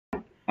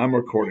I'm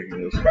recording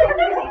this.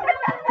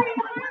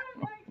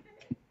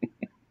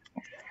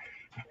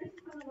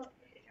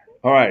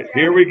 All right,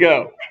 here we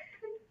go.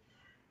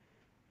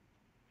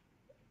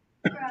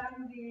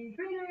 From the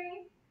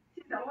greenery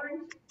to the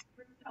orange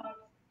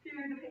rooftops to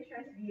the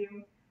picturesque view,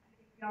 I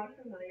think we all are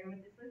familiar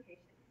with this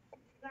location. This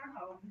is our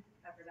home. This is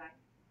Pepperdine.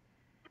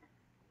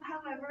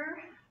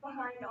 However,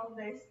 behind all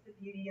this, the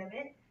beauty of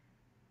it,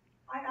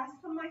 I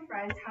asked some of my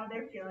friends how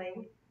they're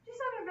feeling just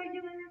on a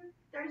regular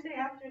Thursday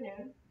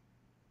afternoon.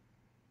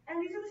 And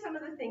these are some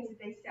of the things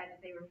that they said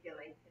that they were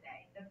feeling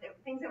today,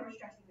 things that were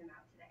stressing them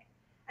out today.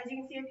 As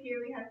you can see up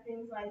here, we have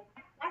things like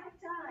lack of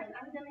time,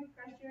 academic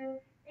pressure,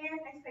 and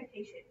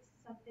expectations.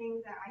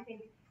 Something that I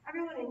think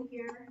everyone in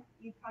here,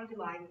 you'd probably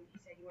be lying if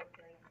you said you weren't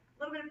feeling a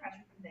little bit of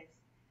pressure from this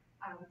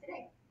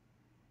today.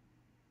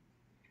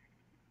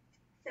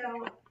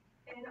 So,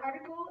 in an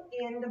article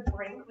in The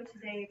Brink, which is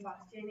a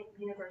Boston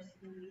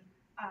University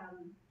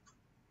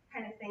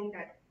kind of thing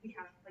that we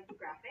have, like the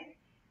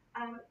graphic,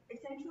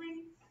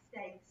 essentially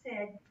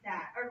said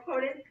that, or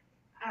quoted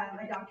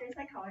a doctor in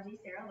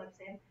psychology, Sarah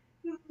Lipson,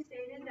 who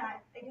stated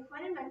that a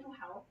decline in mental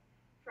health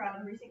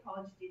from recent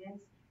college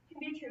students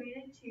can be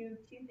attributed to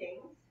two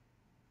things: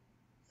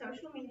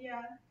 social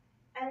media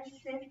and a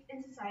shift in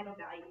societal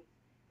values.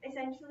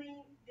 Essentially,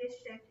 this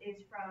shift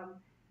is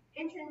from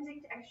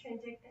intrinsic to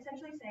extrinsic,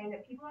 essentially saying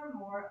that people are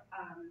more,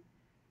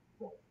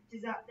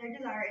 their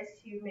desire is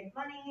to make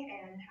money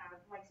and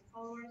have likes and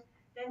followers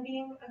than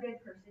being a good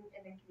person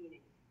in the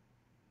community.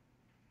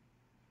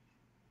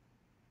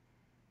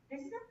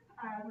 This is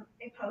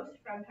a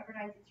post from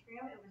Pepperdine's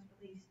Instagram. It was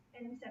released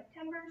in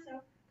September, so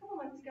a couple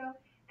months ago,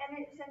 and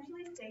it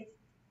essentially states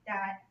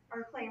that,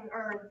 or claims,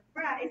 or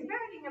is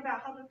bragging about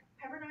how the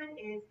Pepperdine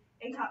is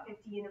a top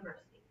 50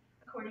 university,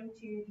 according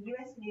to the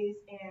U.S. News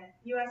and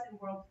U.S.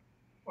 and World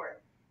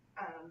Report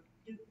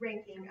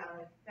ranking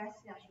of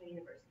best national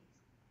universities.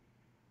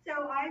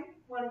 So I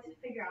wanted to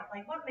figure out,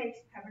 like, what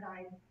makes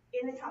Pepperdine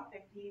in the top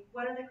 50?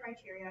 What are the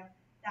criteria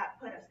that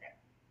put us there?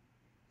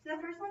 So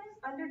the first one is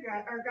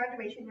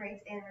graduation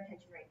rates and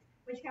retention rates,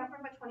 which count for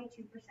about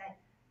 22%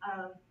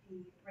 of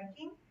the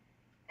ranking.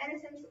 And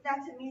essentially, that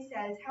to me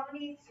says how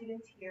many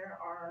students here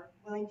are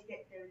willing to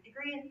get their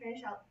degree and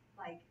finish out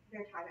like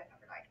their time at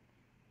Pepperdine.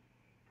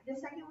 The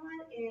second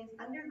one is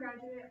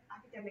undergraduate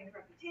academic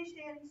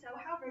reputation. So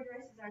how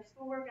rigorous is our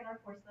schoolwork and our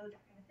course load,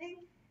 that kind of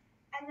thing.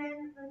 And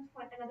then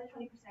another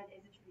 20%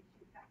 is attributed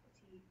to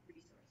faculty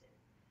resources.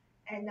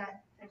 And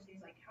that essentially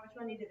is like how much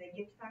money do they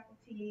give to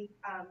faculty,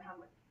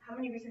 how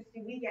many resources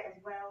do we get as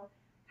well,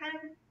 kind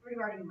of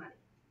regarding money.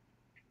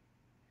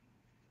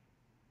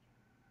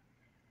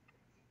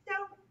 So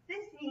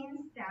this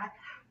means that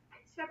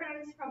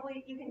Pepperdine's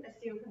probably, you can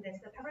assume from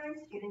this, that Pepperdine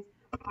students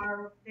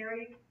are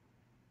very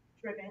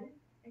driven.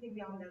 I think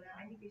we all know that.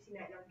 I think we've seen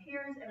that in our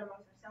peers and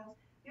amongst ourselves.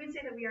 We would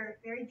say that we are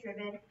very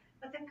driven,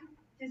 but the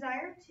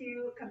desire to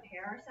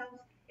compare ourselves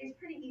is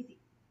pretty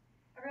easy.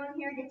 Everyone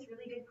here gets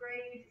really good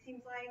grades. It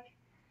seems like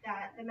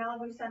that the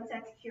Malibu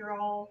sunsets cure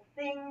all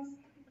things,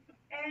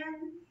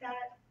 and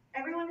that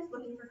everyone is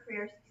looking for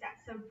career success.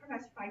 So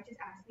Professor Pike just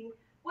asked me,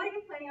 what are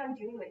you planning on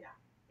doing with that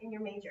in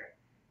your major?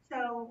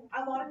 So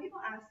a lot of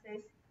people ask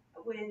this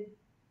with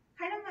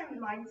kind of a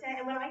mindset,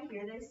 and when I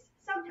hear this,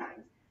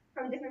 sometimes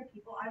from different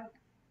people, I'm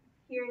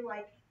hearing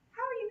like,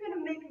 how are you going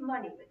to make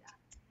money with that?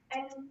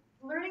 And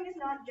learning is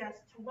not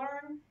just to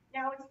learn.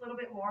 Now it's a little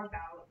bit more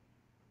about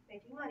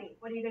making money.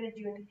 What are you going to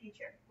do in the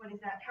future? What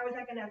is that? How is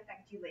that going to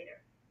affect you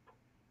later?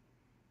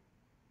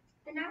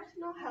 The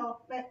National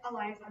Health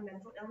Alliance on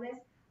Mental Illness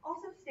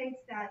also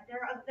states that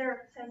there are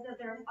other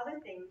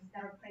things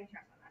that are playing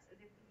stress on us, as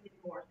if we need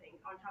more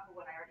things on top of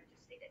what I already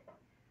just stated.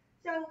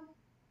 So,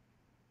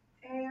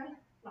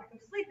 lack of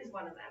sleep is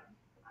one of them.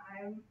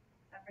 I'm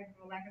suffering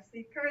from a lack of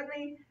sleep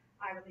currently.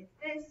 I relate to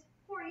this.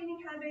 Poor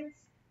eating habits,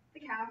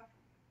 the calf.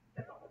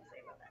 That's all I'm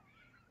saying about that.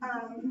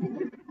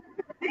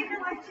 Bigger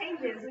life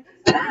changes,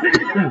 which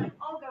is something we're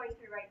all going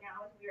through right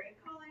now as we're in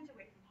college,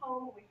 away from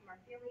home, away from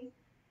our families.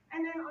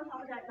 And then on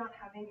top of that, not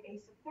having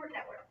a support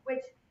network,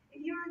 which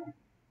if you're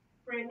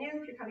brand new,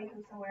 if you're coming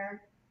from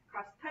somewhere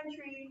across the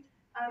country,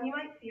 you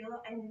might feel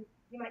that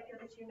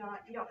you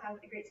don't have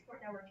a great support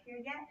network here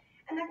yet,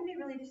 and that can be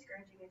really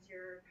discouraging as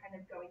you're kind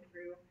of going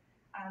through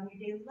your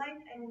daily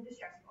life and the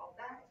stress of all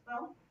that as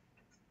well.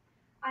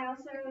 I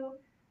also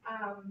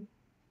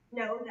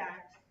know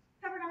that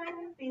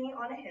Pepperdine, being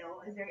on a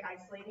hill, is very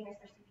isolating,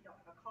 especially if you don't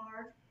have a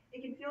car.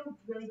 It can feel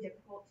really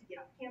difficult to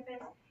get off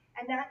campus,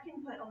 and that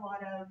can put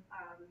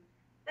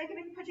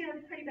put you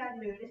in a pretty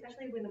bad mood,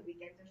 especially when the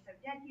weekends are so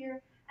dead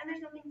here and there's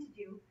nothing to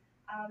do.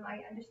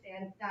 I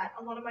understand that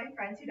a lot of my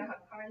friends who don't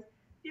have cars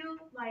feel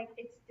like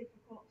it's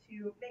difficult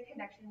to make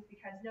connections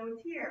because no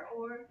one's here,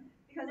 or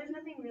because there's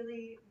nothing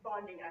really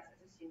bonding us as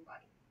a student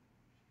body.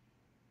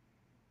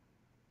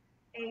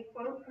 A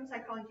quote from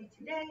Psychology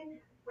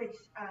Today, which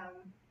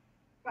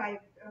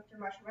by Dr.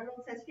 Marshall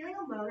Reynolds says, feeling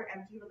alone or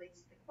empty relates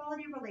to the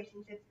quality of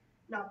relationships,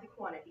 not the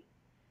quantity.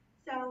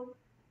 So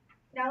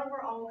now that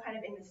we're all kind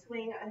of in the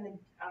swing and the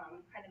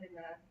kind of in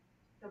the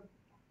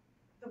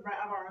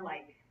rut of our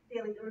like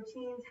daily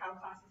routines, how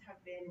classes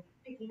have been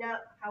picking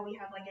up, how we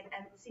have like an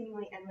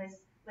seemingly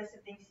endless list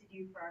of things to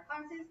do for our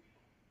classes,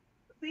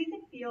 we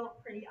can feel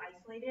pretty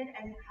isolated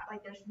and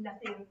like there's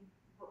nothing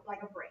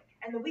like a break.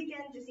 And the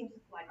weekend just seems to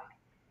fly by.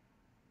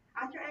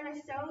 After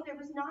NSO, there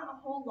was not a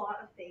whole lot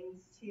of things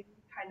to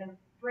kind of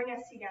bring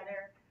us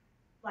together,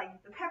 like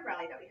the pep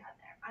rally that we had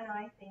there. And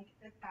I think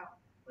that that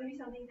would be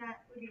something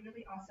that would be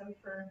really awesome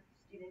for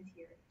students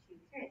here to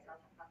experience. And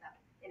I'll talk about that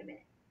in a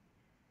minute.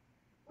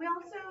 We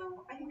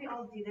also, I think we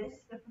all do this,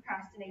 the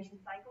procrastination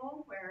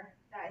cycle, where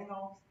that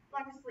involves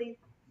lack of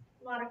sleep,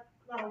 a lot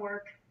of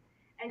work,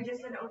 and just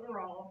it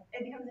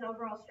becomes an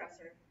overall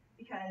stressor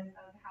because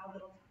of how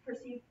little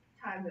perceived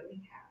time that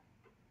we have.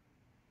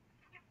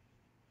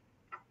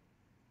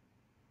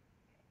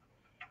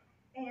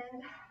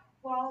 And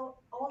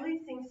while all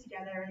these things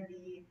together,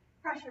 the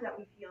pressure that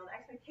we feel, the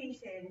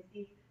expectations,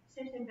 the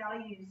certain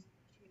values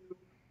to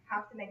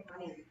have to make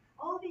money,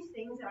 all of these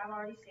things that I've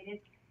already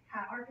stated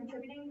are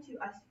contributing to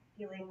us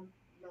feeling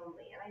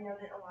lonely. And I know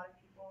that a lot of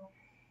people,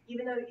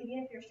 even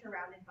if you're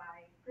surrounded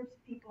by groups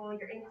of people,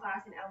 you're in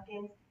class in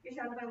Elkins, you're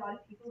surrounded by a lot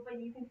of people,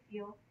 but you can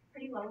feel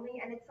pretty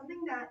lonely. And it's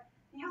something that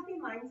the Healthy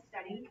Mind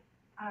Study,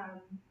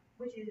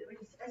 which is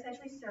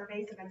essentially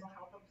surveys the mental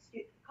health of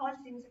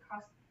college students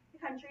across the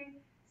country,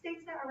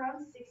 states that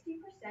around 60%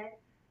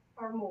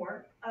 or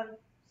more of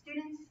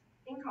students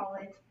in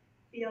college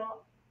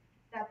feel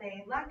that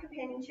they lack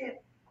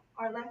companionship,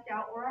 are left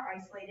out, or are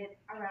isolated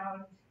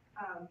around.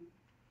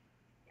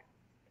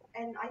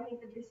 And I think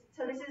that this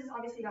is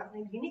obviously not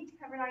something unique to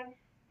Pepperdine.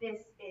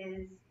 This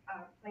is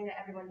something that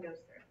everyone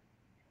goes through.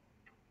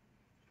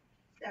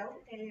 So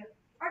an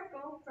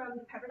article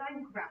from the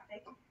Pepperdine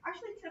Graphic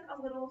actually took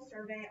a little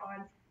survey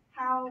on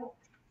how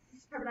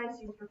Pepperdine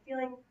students were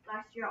feeling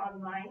last year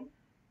online,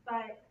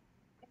 but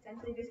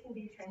essentially this can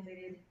be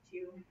translated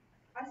to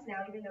us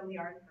now, even though we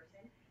are in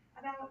person,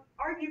 about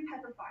are you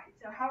pepperfied?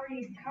 So how are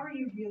you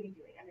really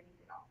doing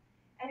underneath it all?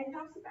 And it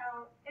asks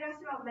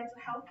about mental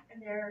health and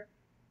their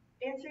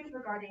answers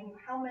regarding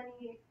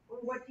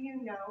what do you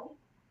know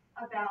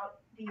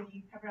about the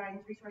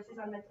Pepperdine's resources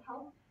on mental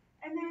health,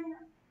 and then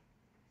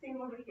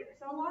same over here.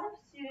 So a lot of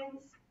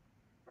students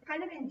are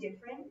kind of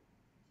indifferent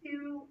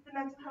to the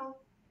mental health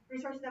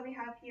resources that we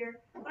have here,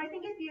 but I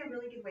think it'd be a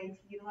really good way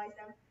to utilize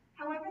them.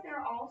 However, there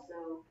are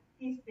also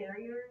these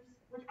barriers,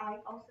 which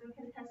I also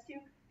can attest to,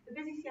 the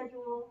busy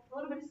schedule, a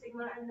little bit of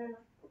stigma, and then,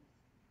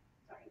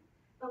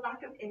 the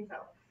lack of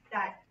info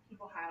that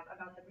people have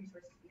about the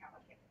resources we have on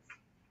campus.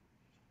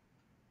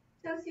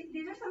 So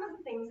these are some of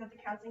the things that the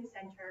Counseling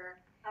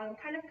Center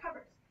kind of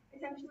covers.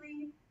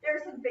 Essentially, there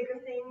are some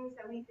bigger things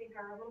that we think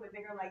are a little bit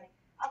bigger, like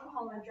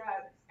alcohol and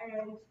drugs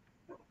and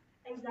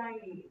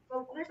anxiety.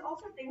 But there's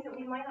also things that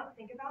we might not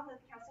think about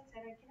that the Counseling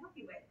Center can help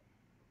you with.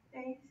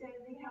 They say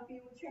they can help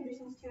you with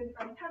transitions to and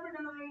from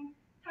Pepperdine,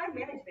 time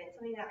management,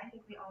 something that I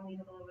think we all need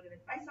a little bit of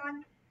advice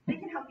on.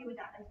 They can help you with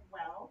that as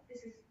well.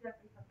 This is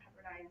directly from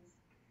Pepperdine's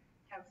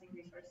Counseling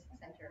Resource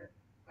Center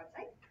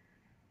website.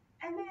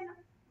 And then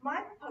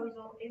my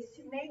proposal is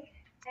to make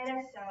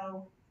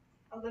NSO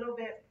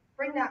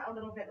bring that a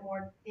little bit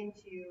more make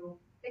it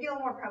a little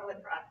more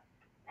prevalent for us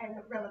and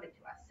relevant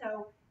to us.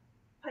 So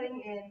putting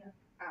in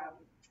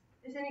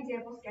just an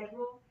example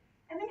schedule,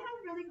 and they have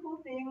really cool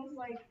things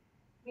like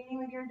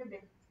meeting with your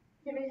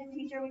division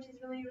teacher, which is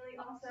really, really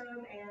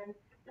awesome, and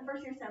the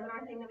first year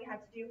seminar thing that we had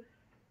to do.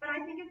 But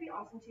I think it'd be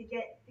awesome to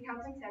get the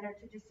Counseling Center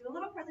to just do a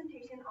little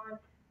presentation on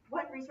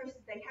what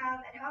resources they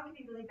have and how it can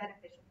be really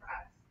beneficial for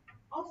us.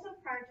 Also,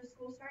 prior to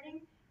school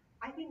starting,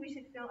 I think we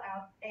should fill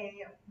out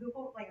a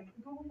Google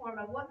form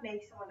of what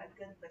makes someone a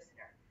good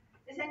listener.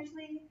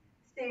 Essentially,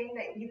 saying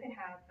that you can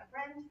have a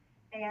friend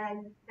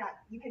and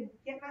that you can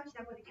get matched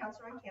up with a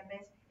counselor on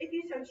campus if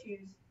you so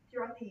choose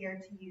throughout the year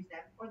to use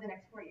them or the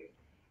next 4 years.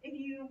 If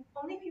you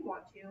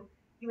want to,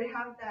 they would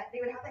have that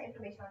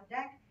information on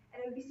deck, and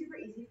it would be super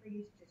easy for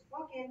you to just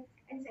walk in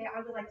and say,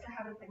 I would like to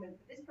have an appointment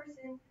with this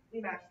person.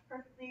 We matched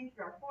perfectly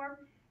through our form,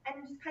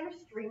 and just kind of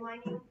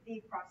streamlining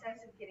the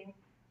process of getting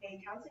a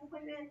counseling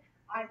appointment.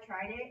 I've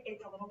tried it. It's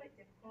a little bit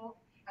difficult.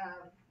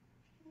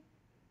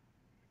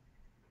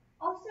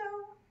 Also,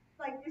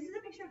 this is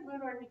a picture of Blue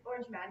and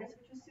Orange Madness,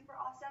 which was super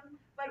awesome,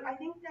 but I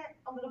think that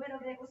a little bit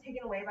of it was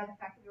taken away by the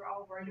fact that we were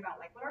all worried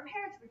about what our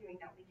parents were doing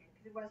that weekend,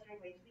 because it was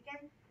during Ladies'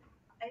 Weekend.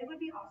 It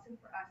would be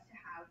awesome for us to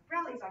have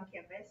rallies on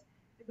campus.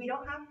 We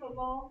don't have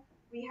football.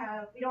 We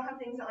don't have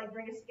things that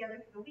bring us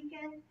together for the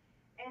weekend,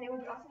 and it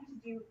would be awesome to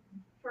do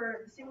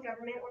for the student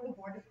government or the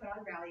board to put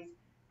on rallies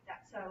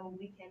so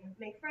we can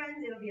make friends.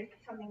 It'll be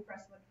something for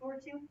us to look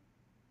forward to.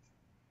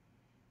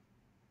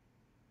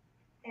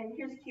 And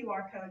here's a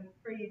QR code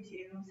for you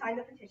to sign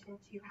the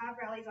petition to have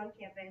rallies on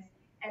campus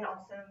and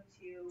also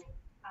to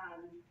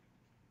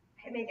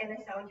make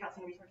NSO and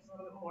counseling resources a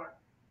little bit more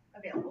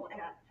available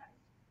and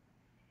advertised.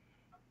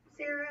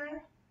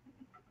 Sarah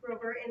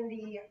Grover, in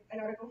an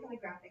article from the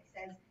Graphic,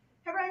 says,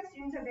 Pepperdine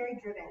students are very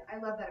driven. I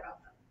love that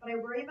about them. But I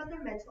worry about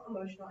their mental,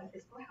 emotional, and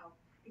physical health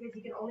because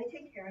you can only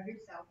take care of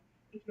yourself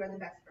if you are the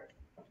best person.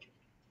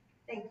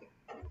 Thank you.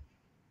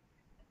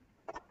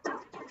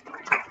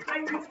 I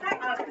reached back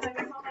up because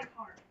I was